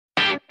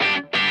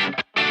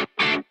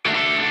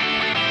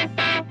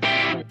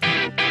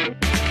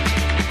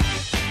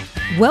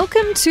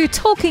Welcome to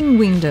Talking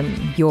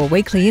Wyndham, your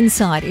weekly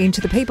insight into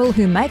the people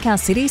who make our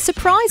city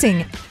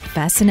surprising,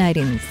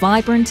 fascinating,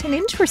 vibrant and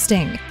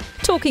interesting.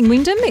 Talking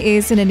Wyndham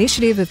is an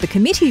initiative of the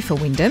Committee for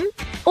Wyndham.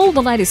 All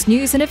the latest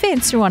news and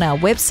events are on our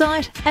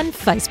website and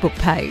Facebook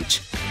page.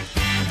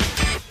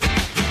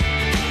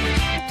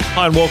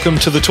 Hi and welcome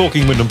to the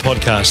Talking Wyndham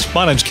podcast.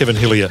 My name's Kevin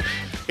Hillier.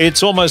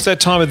 It's almost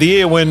that time of the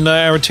year when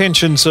our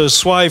attentions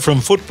sway from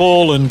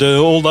football and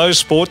all those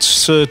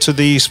sports to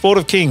the sport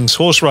of kings,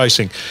 horse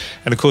racing.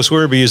 And of course,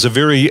 Werribee is a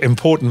very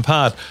important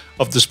part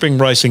of the Spring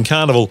Racing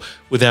Carnival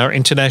with our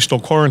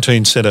International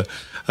Quarantine Centre.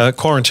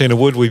 Quarantine, a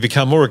word we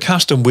become more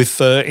accustomed with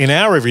in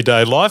our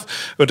everyday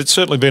life, but it's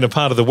certainly been a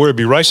part of the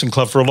Werribee Racing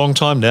Club for a long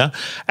time now.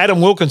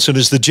 Adam Wilkinson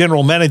is the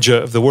General Manager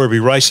of the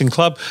Werribee Racing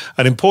Club,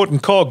 an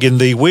important cog in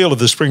the wheel of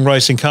the Spring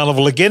Racing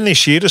Carnival again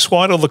this year,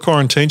 despite all the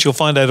quarantines. You'll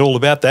find out all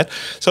about that.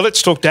 So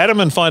let's talk to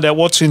Adam and find out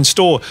what's in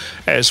store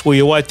as we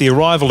await the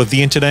arrival of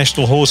the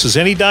international horses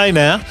any day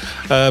now.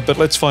 But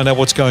let's find out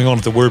what's going on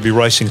at the Werribee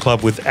Racing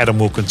Club with Adam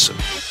Wilkinson.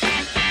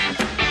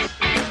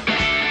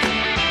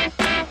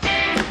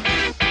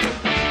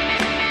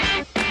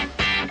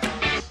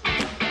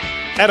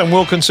 Adam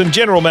Wilkinson,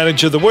 General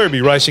Manager of the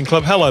Werribee Racing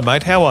Club. Hello,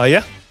 mate. How are you?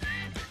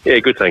 Yeah,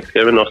 good, thanks,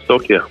 Kevin. Nice to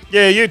talk to you.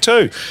 Yeah, you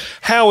too.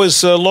 How has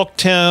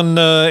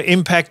lockdown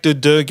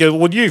impacted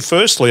you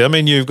firstly? I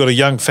mean, you've got a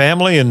young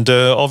family and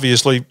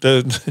obviously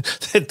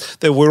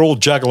we're all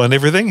juggling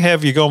everything. How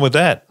have you gone with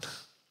that?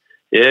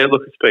 Yeah,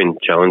 look, it's been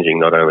challenging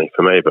not only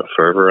for me but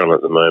for everyone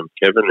at the moment,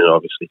 Kevin, and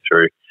obviously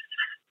through,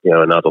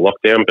 another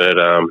lockdown. But,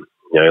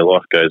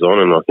 life goes on,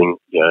 and I think,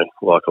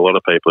 like a lot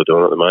of people are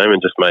doing at the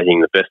moment, just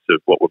making the best of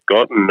what we've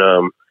got. And,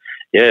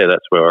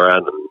 that's where we're at.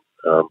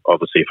 And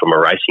obviously from a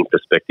racing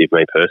perspective,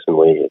 me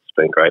personally, it's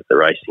been great that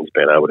racing's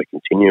been able to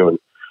continue. And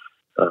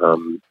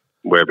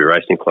Werribee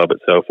Racing Club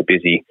itself are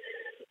busy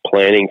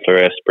planning for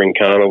our Spring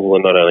Carnival,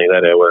 and not only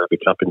that, our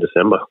Werribee Cup in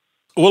December.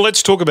 Well,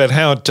 let's talk about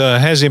how it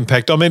has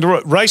impacted. I mean,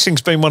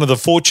 racing's been one of the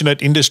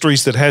fortunate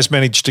industries that has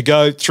managed to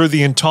go through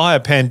the entire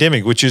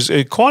pandemic, which is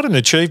quite an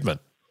achievement.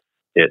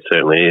 Yeah, it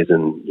certainly is,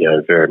 and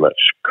very much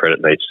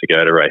credit needs to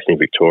go to Racing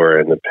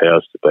Victoria and the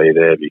powers to be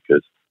there,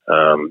 because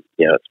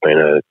it's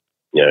been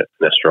an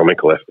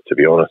astronomical effort, to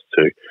be honest,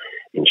 to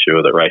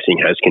ensure that racing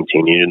has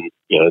continued. And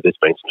there's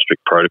been some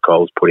strict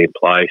protocols put in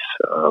place.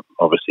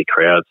 Obviously,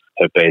 crowds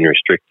have been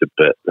restricted,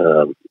 but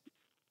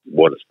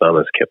what it's done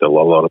is kept a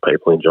lot of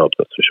people in jobs,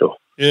 that's for sure.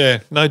 Yeah,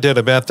 no doubt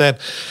about that.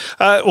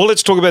 Well,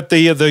 let's talk about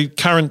the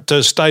current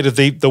state of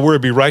the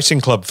Werribee Racing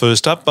Club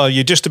first up.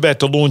 You're just about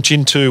to launch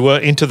into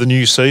the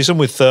new season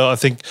with, I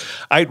think,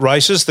 8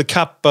 races. The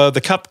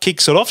Cup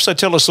kicks it off, so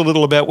tell us a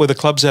little about where the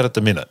club's at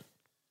the minute.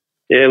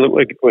 Yeah, look,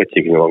 we're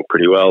ticking along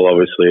pretty well.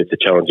 Obviously, it's a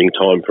challenging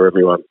time for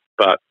everyone,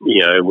 but,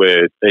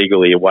 we're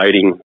eagerly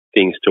awaiting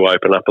things to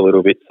open up a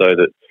little bit so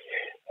that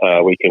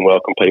we can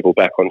welcome people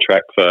back on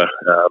track for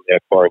our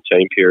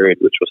quarantine period,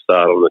 which will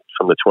start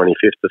from the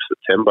 25th of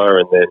September,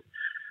 and then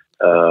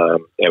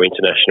our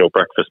international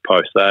breakfast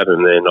post that,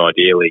 and then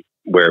ideally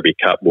Werribee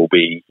Cup will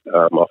be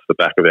off the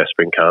back of our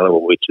Spring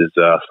Carnival, which is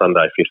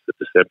Sunday, 5th of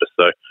December.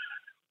 So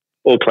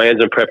all plans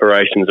and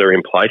preparations are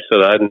in place for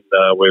that, and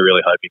we're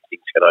really hoping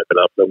things can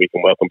open up and we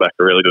can welcome back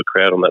a really good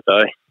crowd on that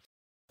day.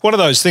 One of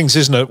those things,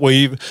 isn't it?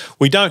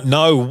 We don't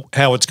know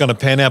how it's going to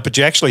pan out, but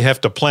you actually have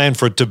to plan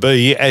for it to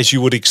be as you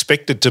would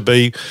expect it to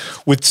be,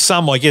 with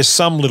some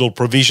little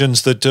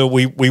provisions that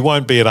we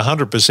won't be at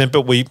 100%,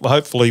 but we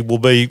hopefully will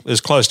be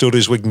as close to it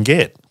as we can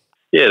get.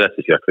 Yeah, that's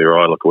exactly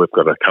right. Look, we've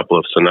got a couple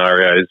of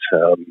scenarios,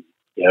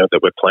 that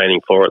we're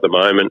planning for at the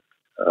moment.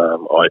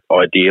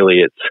 Ideally,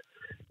 it's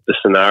the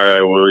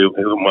scenario where we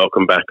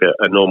welcome back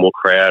a normal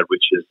crowd,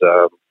 which is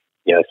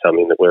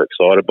something that we're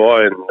excited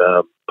by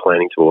and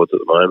planning towards at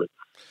the moment.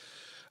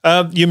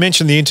 You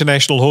mentioned the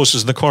international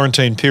horses, and the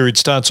quarantine period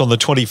starts on the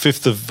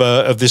 25th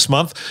of this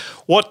month.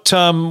 What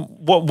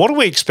are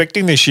we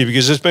expecting this year?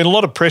 Because there's been a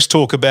lot of press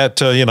talk about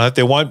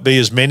there won't be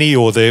as many,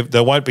 or they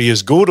won't be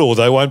as good, or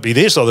they won't be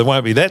this, or they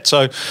won't be that.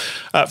 So,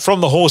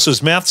 from the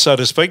horse's mouth, so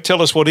to speak,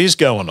 tell us what is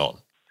going on.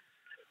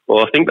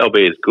 Well, I think they'll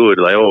be as good.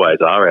 They always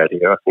are out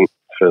here. I think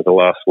for the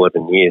last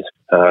 11 years,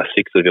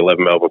 6 of the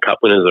 11 Melbourne Cup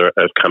winners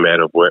have come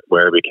out of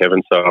Werribee,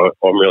 Kevin. So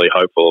I'm really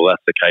hopeful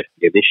that's the case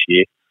again this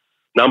year.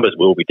 Numbers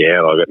will be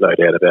down, I've got no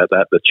doubt about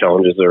that. The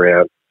challenges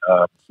around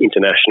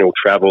international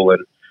travel and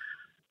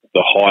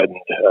the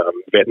heightened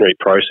veterinary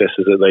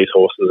processes that these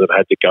horses have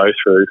had to go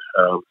through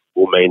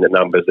will mean that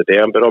numbers are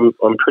down. But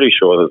I'm pretty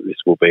sure that this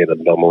will be an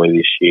anomaly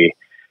this year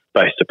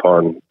based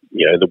upon,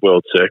 the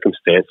world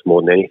circumstance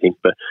more than anything.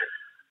 But,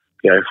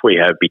 if we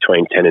have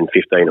between 10 and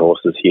 15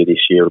 horses here this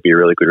year, it'll be a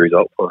really good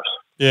result for us.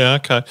 Yeah,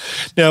 okay.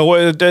 Now,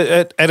 at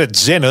its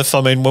zenith,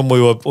 I mean, when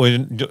we were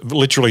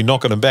literally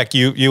knocking them back,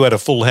 you had a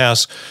full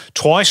house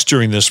twice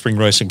during the Spring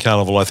Racing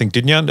Carnival, I think,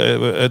 didn't you,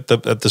 at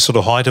the sort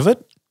of height of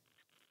it?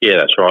 Yeah,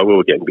 that's right. We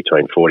were getting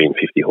between 40 and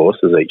 50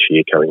 horses each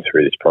year coming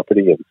through this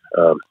property.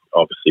 And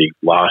obviously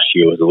last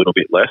year was a little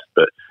bit less,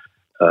 but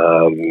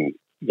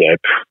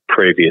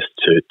previous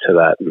to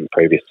that and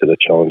previous to the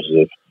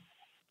challenges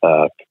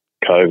of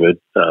COVID,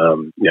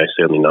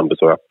 certainly numbers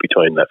are up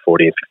between that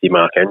 40 and 50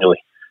 mark annually.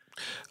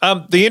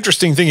 The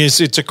interesting thing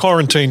is it's a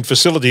quarantine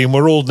facility, and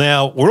we're all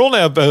now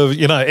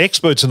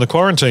experts in the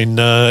quarantine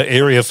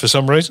area for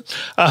some reason.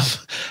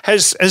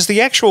 Has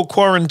the actual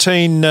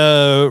quarantine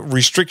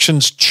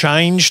restrictions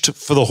changed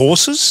for the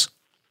horses?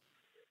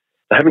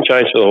 They haven't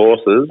changed for the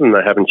horses, and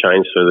they haven't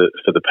changed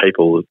for the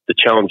people. The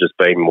challenge has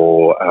been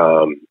more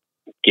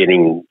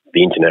getting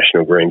the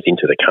international grooms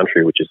into the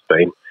country, which has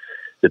been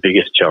the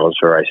biggest challenge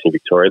for Racing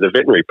Victoria. The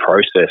veterinary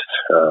process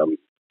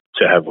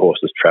to have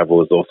horses travel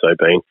has also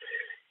been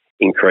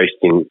increased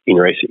in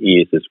recent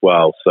years as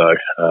well. So,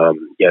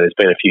 there's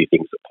been a few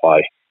things at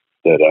play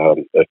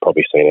that have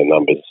probably seen our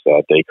numbers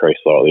decrease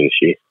slightly this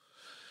year.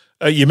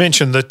 You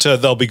mentioned that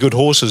they'll be good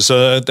horses.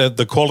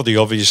 The quality,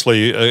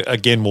 obviously,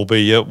 again, will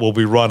be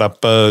right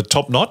up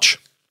top notch.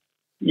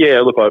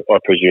 Yeah, look, I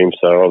presume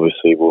so.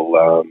 Obviously,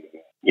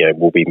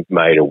 we'll be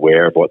made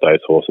aware of what those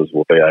horses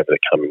will be over the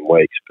coming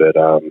weeks. But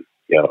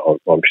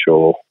I'm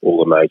sure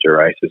all the major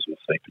races will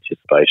see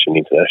participation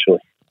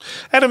internationally.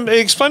 Adam,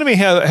 explain to me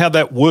how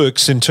that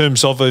works in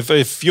terms of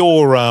if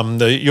you're an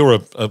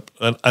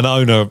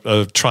owner,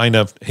 a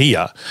trainer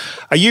here,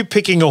 are you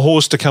picking a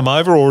horse to come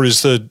over, or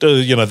is the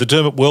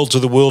Dermot Wells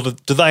of the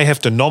world, do they have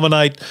to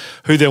nominate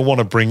who they want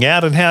to bring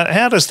out, and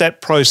how does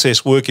that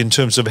process work in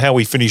terms of how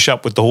we finish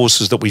up with the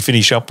horses that we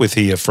finish up with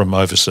here from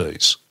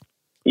overseas?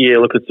 Yeah,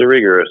 look, it's a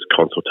rigorous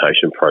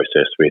consultation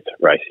process with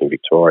Racing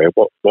Victoria.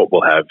 What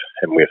we'll have,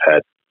 and we've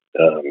had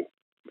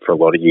for a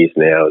lot of years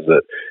now, is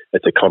that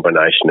it's a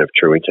combination of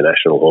true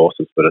international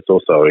horses, but it's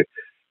also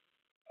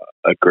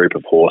a group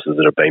of horses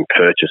that have been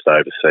purchased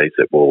overseas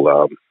that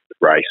will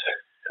race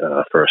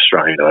for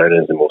Australian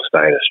owners and will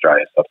stay in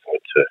Australia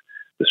subsequent to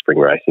the Spring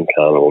Racing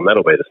Carnival. And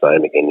that'll be the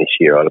same again this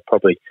year. I'd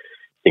probably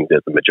think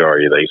that the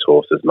majority of these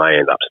horses may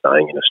end up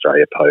staying in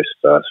Australia post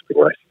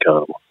Spring Racing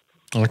Carnival.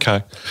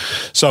 Okay.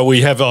 So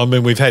we've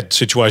had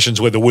situations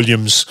where the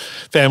Williams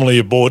family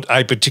have bought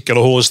a particular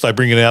horse, they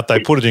bring it out, they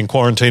put it in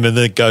quarantine, and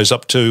then it goes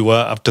up to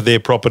their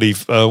property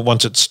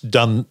once it's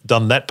done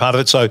that part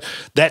of it. So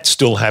that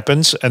still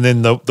happens. And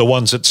then the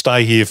ones that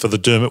stay here for the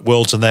Dermot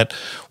Wells and that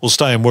will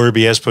stay in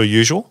Werribee as per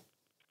usual?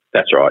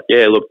 That's right.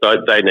 Yeah, look,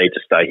 they need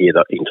to stay here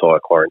the entire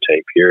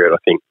quarantine period. I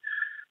think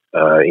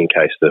in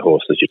case the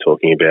horses you're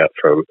talking about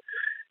from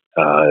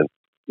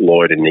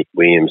Lloyd and Nick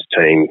Williams'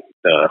 team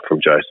from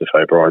Joseph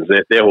O'Brien's,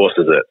 they're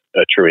horses that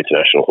are true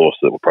international horses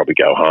that will probably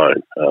go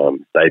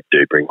home. They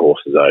do bring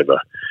horses over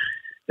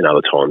in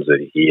other times of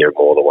the year,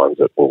 more the ones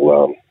that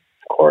will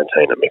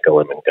quarantine at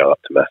Mickleham and go up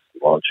to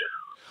Maston Lodge.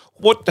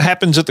 What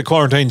happens at the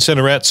quarantine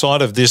centre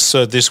outside of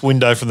this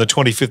window from the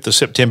 25th of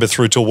September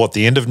through to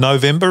the end of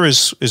November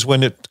is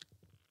when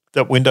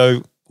that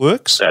window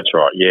works? That's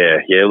right, yeah.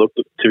 Look,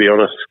 to be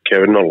honest,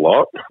 Kevin, not a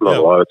lot. Not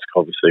a lot. It's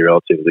obviously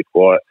relatively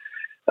quiet.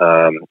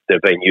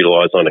 They've been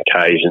utilised on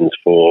occasions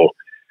for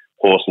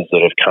horses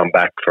that have come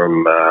back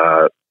from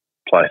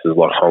places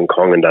like Hong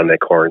Kong and done their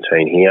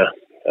quarantine here.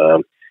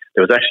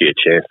 There was actually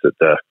a chance that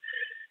the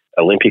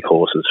Olympic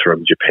horses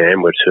from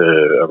Japan were to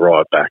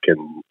arrive back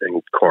and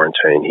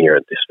quarantine here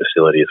at this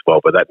facility as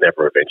well, but that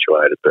never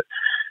eventuated. But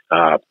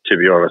to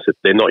be honest,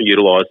 they're not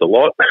utilised a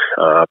lot,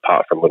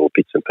 apart from little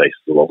bits and pieces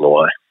along the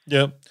way.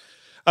 Yeah.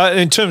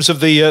 In terms of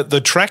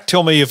the track,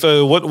 tell me if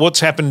what's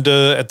happened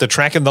at the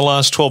track in the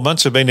last 12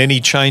 months. Have been any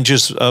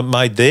changes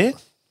made there?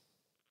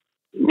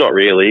 Not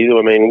really.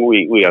 I mean,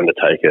 we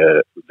undertake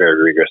a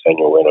very rigorous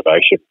annual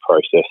renovation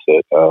process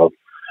that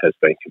has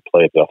been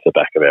completed off the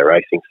back of our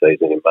racing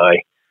season in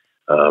May.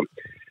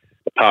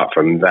 Apart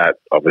from that,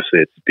 obviously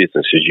it's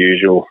business as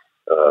usual.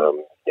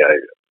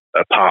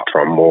 Apart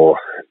from more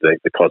the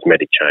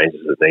cosmetic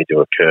changes that need to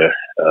occur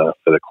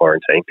for the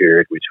quarantine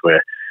period, which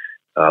we're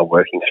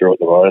working through at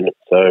the moment.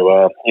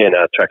 So,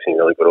 track's in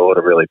really good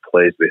order. Really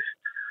pleased with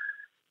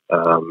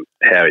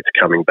how it's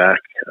coming back.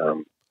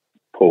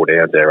 Paul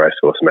Downs, our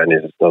racehorse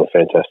manager, has done a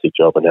fantastic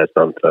job and has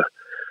done for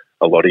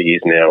a lot of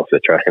years now with the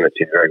track, and it's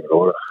in very good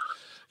order.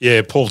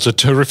 Yeah, Paul's a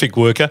terrific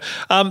worker.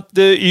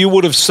 You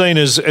would have seen,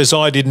 as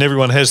I did, and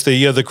everyone has,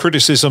 the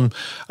criticism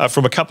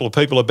from a couple of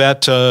people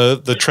about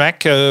the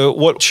track.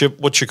 What's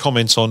your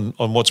comments on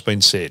what's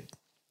been said?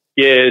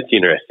 Yeah, it's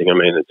interesting. I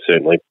mean, it's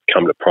certainly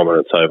come to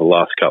prominence over the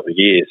last couple of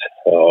years.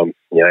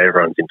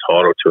 Everyone's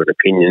entitled to an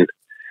opinion.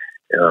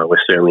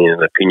 We're certainly in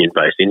an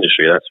opinion-based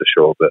industry, that's for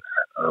sure. But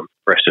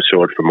rest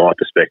assured, from my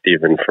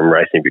perspective and from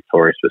Racing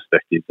Victoria's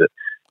perspective, that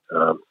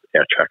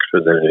our track's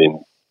presented in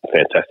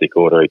fantastic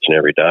order each and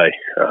every day,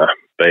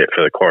 be it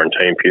for the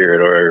quarantine period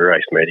or every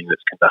race meeting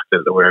that's conducted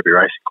at the Werribee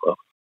Racing Club.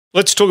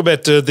 Let's talk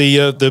about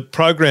the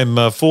program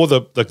for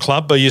the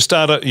club.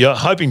 You're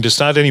hoping to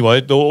start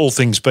anyway, all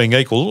things being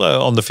equal,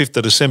 on the 5th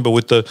of December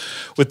with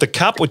the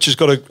Cup, which has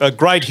got a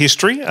great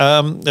history.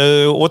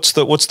 What's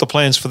the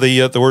plans for the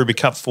Werribee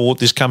Cup for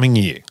this coming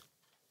year?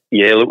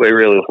 Yeah, look, we're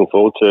really looking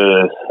forward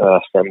to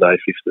Sunday,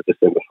 5th of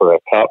December for our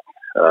Cup.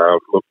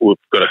 We've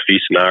got a few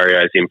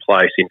scenarios in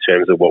place in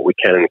terms of what we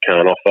can and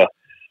can't offer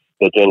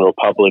the general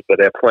public,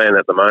 but our plan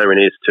at the moment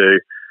is to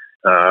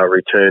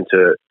return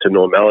to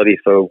normality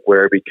for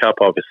Werribee Cup.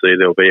 Obviously,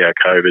 there'll be our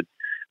COVID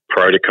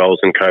protocols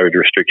and COVID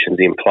restrictions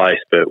in place,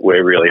 but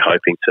we're really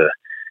hoping to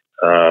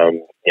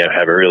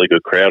have a really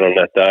good crowd on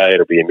that day.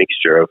 It'll be a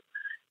mixture of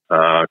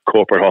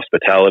corporate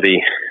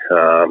hospitality.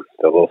 There'll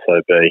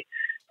also be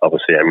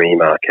obviously our mini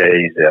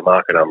marquees, our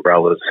market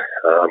umbrellas,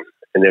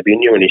 and there'll be a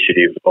new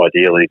initiative,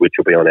 ideally, which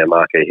will be on our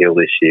Marquee Hill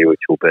this year,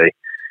 which will be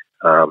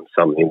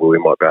something we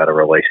might be able to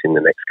release in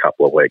the next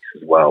couple of weeks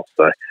as well.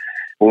 So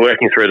we're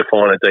working through the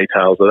finer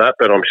details of that,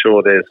 but I'm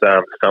sure there's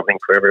something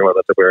for everyone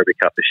at the Werribee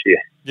Cup this year.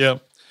 Yeah.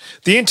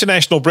 The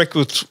International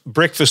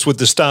Breakfast with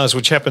the Stars,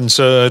 which happens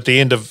at the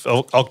end of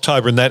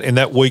October in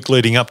that week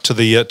leading up to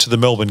the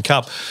Melbourne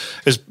Cup,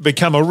 has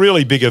become a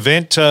really big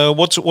event.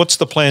 What's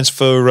the plans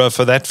for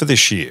that for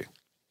this year?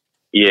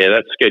 Yeah,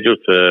 that's scheduled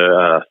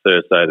for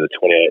Thursday, the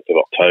 28th of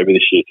October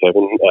this year,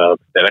 Kevin.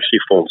 That actually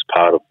forms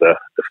part of the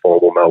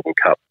formal Melbourne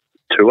Cup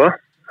tour.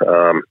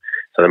 So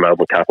the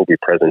Melbourne Cup will be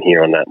present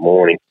here on that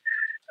morning.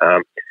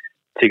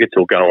 Tickets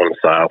will go on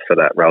sale for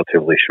that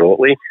relatively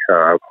shortly.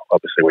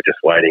 Obviously, we're just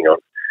waiting on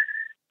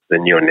the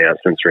new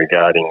announcements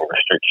regarding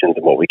restrictions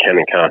and what we can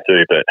and can't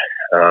do. But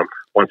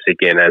once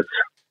again, as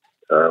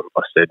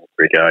I said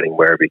regarding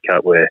Werribee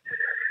Cup, we're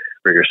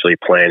rigorously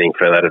planning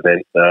for that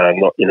event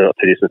not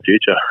too distant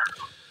future.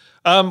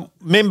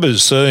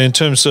 Members, in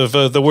terms of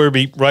the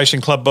Werribee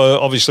Racing Club,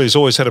 obviously has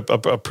always had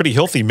a pretty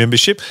healthy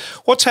membership.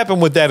 What's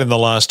happened with that in the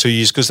last 2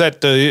 years? Because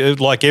that,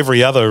 like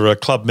every other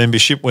club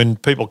membership, when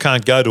people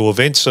can't go to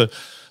events,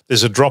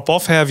 there's a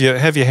drop-off. How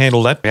have you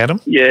handled that, Adam?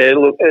 Yeah,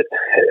 look, it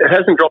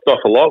hasn't dropped off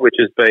a lot, which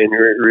has been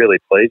really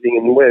pleasing,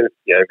 and we're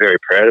very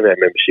proud of our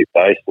membership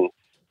base, and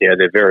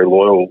they're very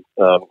loyal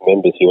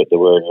members here at the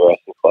Werribee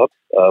Racing Club.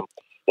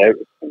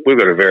 We've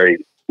got a very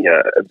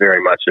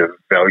much a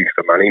value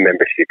for money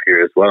membership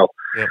here as well.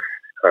 Yep.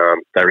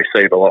 They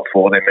receive a lot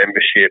for their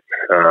membership.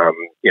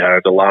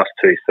 The last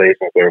 2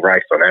 seasons we've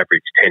raced on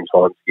average 10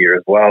 times a year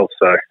as well.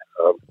 So,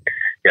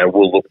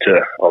 we'll look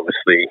to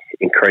obviously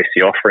increase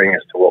the offering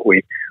as to what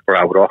we were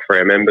able to offer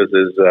our members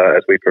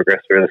as we progress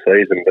through the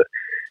season. But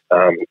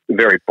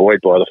very buoyed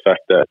by the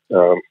fact that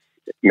a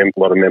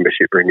lot of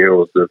membership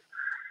renewals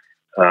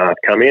have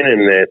come in,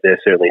 and they're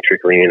certainly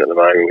trickling in at the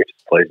moment, which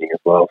is pleasing as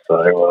well.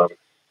 So,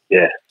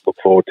 look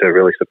forward to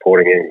really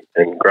supporting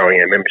and growing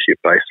our membership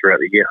base throughout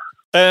the year.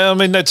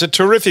 That's a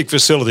terrific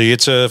facility.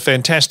 It's a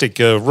fantastic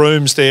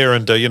rooms there,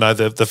 and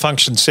the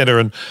function centre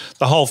and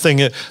the whole thing.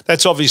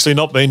 That's obviously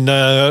not been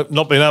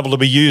able to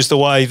be used the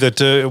way that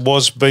it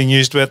was being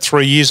used about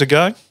 3 years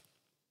ago.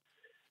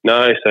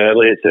 No,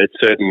 sadly, it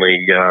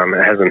certainly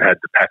hasn't had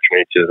the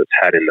patronage that it's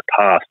had in the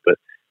past. But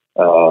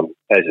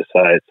as you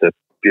say, it's a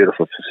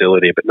beautiful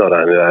facility. But not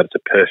only that, it's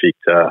a perfect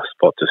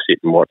spot to sit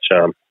and watch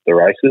the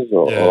races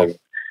on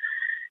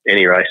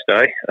any race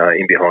day,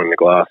 in behind the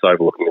glass,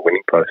 overlooking the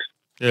winning post.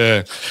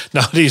 Yeah,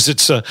 no, it is.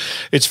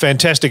 It's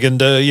fantastic,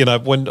 and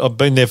when I've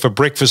been there for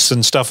breakfasts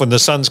and stuff, when the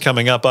sun's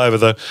coming up over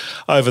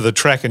the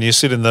track, and you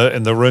sit in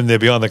the room there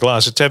behind the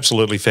glass, it's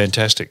absolutely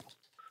fantastic.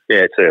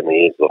 Yeah, it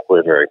certainly is. Look,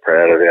 we're very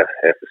proud of our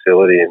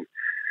facility, and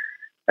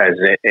as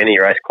any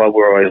race club,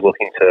 we're always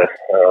looking to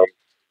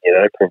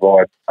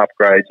provide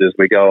upgrades as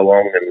we go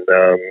along, and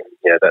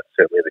that's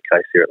certainly the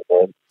case here at the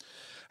moment.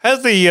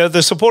 How's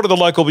the support of the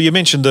local? You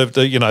mentioned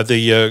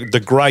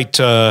the great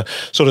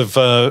sort of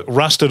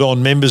rusted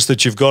on members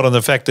that you've got, and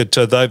the fact that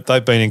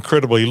they've been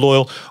incredibly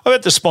loyal. How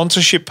about the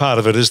sponsorship part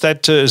of it? Is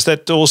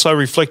that also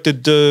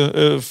reflected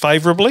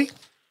favourably?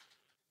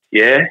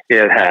 Yeah,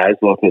 it has.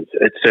 Look,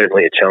 it's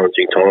certainly a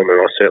challenging time, and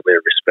I certainly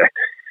respect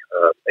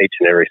each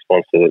and every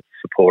sponsor that's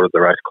supported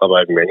the race club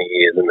over many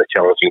years, and the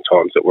challenging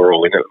times that we're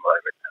all in at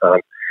the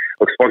moment.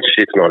 Look,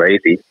 sponsorship's not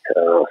easy.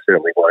 I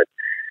certainly won't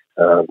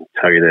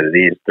tell you that it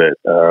is, but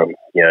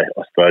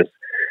I suppose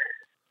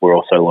we're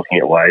also looking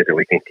at ways that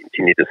we can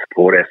continue to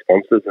support our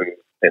sponsors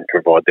and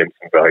provide them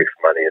some value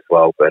for money as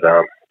well. But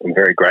I'm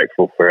very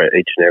grateful for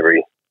each and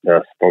every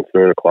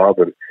sponsor of the club,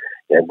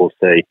 and we'll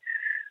see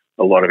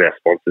a lot of our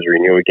sponsors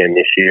renew again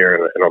this year,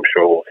 and I'm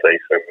sure we'll see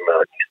some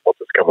new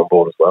sponsors come on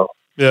board as well.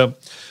 Yeah,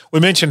 we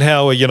mentioned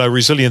how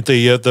resilient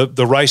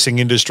the racing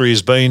industry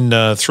has been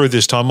through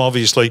this time.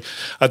 Obviously,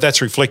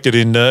 that's reflected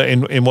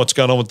in what's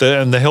going on with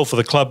the health of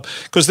the club.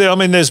 Because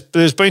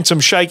there's been some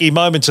shaky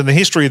moments in the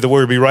history of the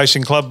Werribee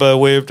Racing Club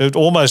where it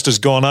almost has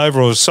gone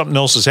over, or something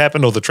else has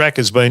happened, or the track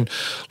has been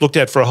looked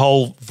at for a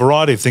whole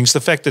variety of things. The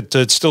fact that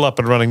it's still up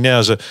and running now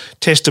is a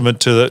testament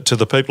to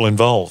the people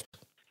involved.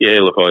 Yeah,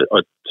 look,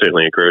 I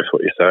certainly agree with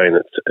what you're saying.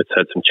 It's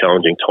had some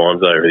challenging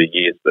times over the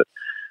years, but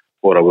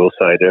what I will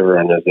say to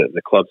everyone is that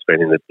the club's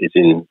been is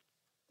in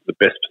the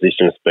best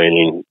position it's been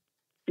in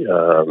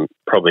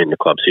probably in the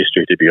club's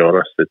history, to be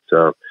honest.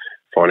 It's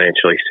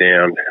financially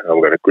sound.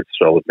 We've got a good,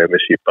 solid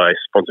membership base.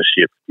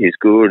 Sponsorship is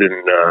good,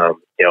 and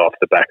off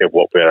the back of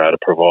what we're able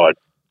to provide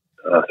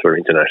through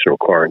international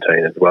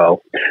quarantine as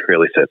well,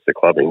 really sets the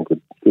club in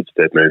good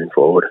stead moving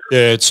forward.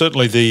 Yeah, it's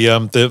certainly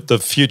the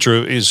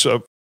future is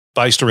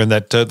based around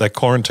that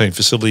quarantine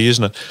facility,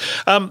 isn't it?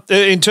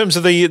 In terms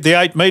of the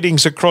 8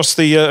 meetings across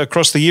the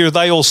year, are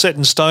they all set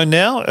in stone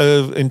now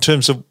in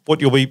terms of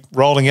what you'll be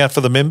rolling out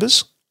for the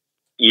members?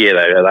 Yeah, they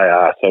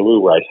are. So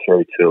we'll race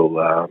through till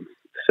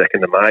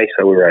 2nd of May.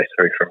 So we'll race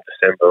through from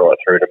December right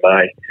through to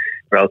May,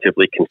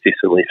 relatively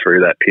consistently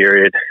through that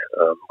period.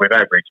 We've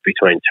averaged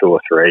between 2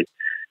 or 3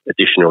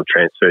 additional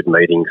transferred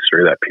meetings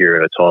through that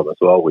period of time as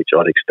well, which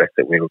I'd expect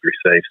that we would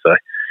receive. So,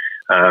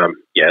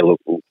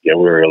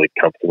 we're really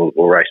comfortable.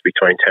 We'll race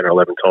between 10 or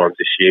 11 times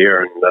this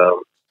year, and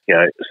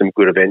some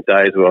good event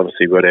days. We've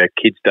obviously got our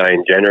Kids Day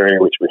in January,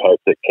 which we hope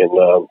that can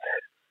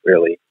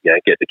really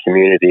get the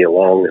community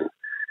along, and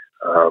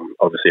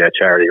obviously our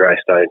charity race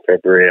day in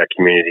February, our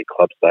community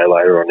clubs day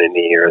later on in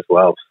the year as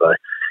well. So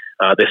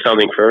there's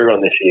something for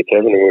everyone this year,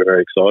 Kevin, and we're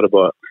very excited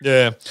by it.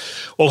 Yeah.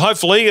 Well,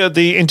 hopefully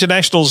the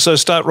internationals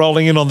start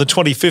rolling in on the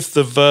 25th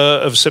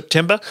of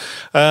September,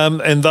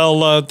 and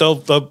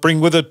they'll bring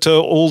with it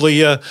all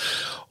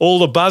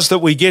the buzz that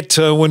we get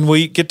when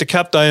we get to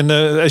Cup Day. And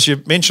as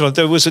you mentioned,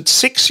 was it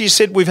 6 you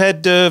said we've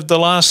had the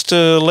last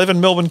 11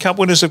 Melbourne Cup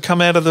winners have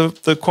come out of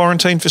the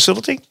quarantine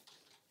facility?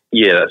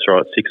 Yeah, that's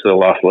right. 6 of the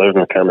last 11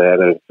 have come out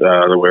of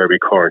the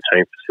Werribee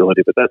quarantine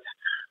facility, but that's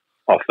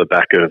off the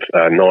back of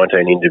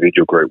 19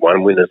 individual Group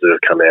 1 winners that have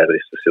come out of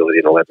this facility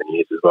in 11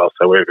 years as well.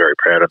 So we're very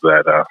proud of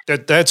that.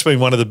 That's been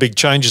one of the big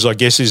changes, I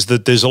guess, is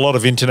that there's a lot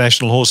of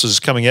international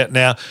horses coming out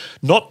now,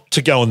 not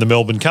to go in the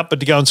Melbourne Cup, but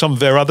to go in some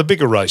of our other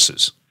bigger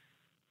races.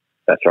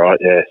 That's right,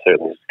 yeah,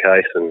 certainly is the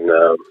case. And,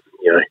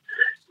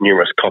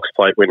 numerous Cox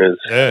Plate winners,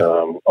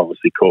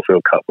 obviously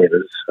Caulfield Cup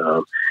winners,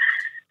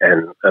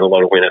 and a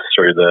lot of winners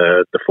through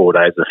the 4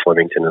 days of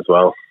Flemington as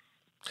well.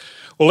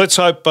 Well, let's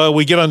hope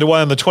we get underway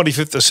on the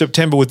 25th of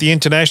September with the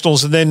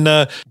internationals, and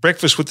then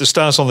breakfast with the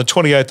stars on the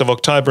 28th of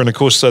October, and of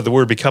course the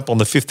Werribee Cup on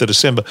the 5th of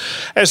December.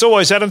 As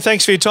always, Adam,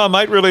 thanks for your time,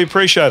 mate. Really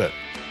appreciate it.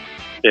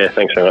 Yeah,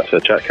 thanks very much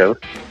for the chat, Kevin.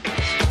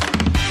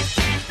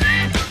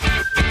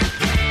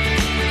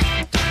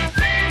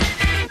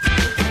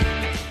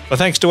 Well,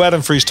 thanks to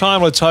Adam for his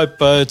time. Let's hope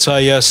it's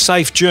a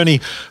safe journey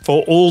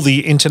for all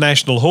the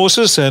international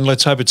horses, and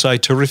let's hope it's a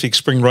terrific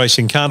spring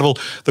racing carnival.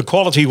 The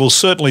quality will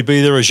certainly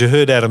be there, as you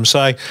heard Adam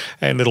say,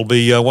 and it'll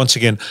be, once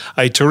again,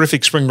 a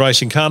terrific spring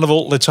racing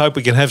carnival. Let's hope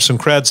we can have some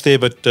crowds there,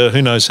 but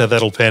who knows how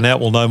that'll pan out.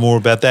 We'll know more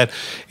about that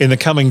in the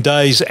coming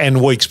days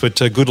and weeks, but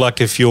good luck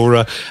if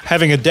you're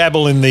having a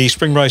dabble in the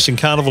spring racing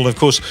carnival. And, of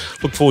course,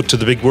 look forward to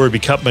the big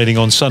Werribee Cup meeting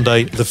on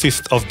Sunday, the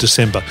 5th of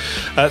December.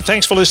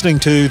 Thanks for listening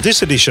to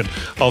this edition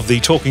of the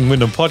Talking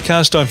Wyndham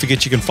podcast. Don't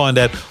forget you can find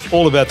out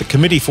all about the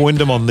Committee for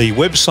Wyndham on the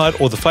website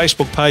or the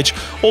Facebook page,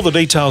 all the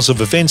details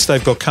of events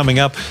they've got coming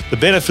up, the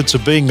benefits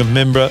of being a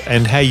member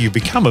and how you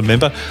become a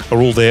member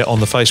are all there on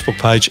the Facebook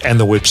page and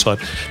the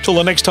website. Till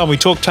the next time we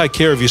talk, take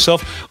care of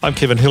yourself. I'm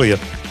Kevin Hillier.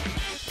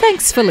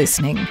 Thanks for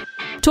listening.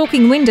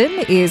 Talking Wyndham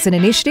is an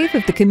initiative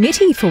of the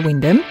Committee for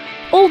Wyndham.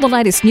 All the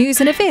latest news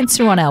and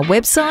events are on our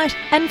website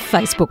and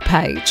Facebook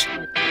page.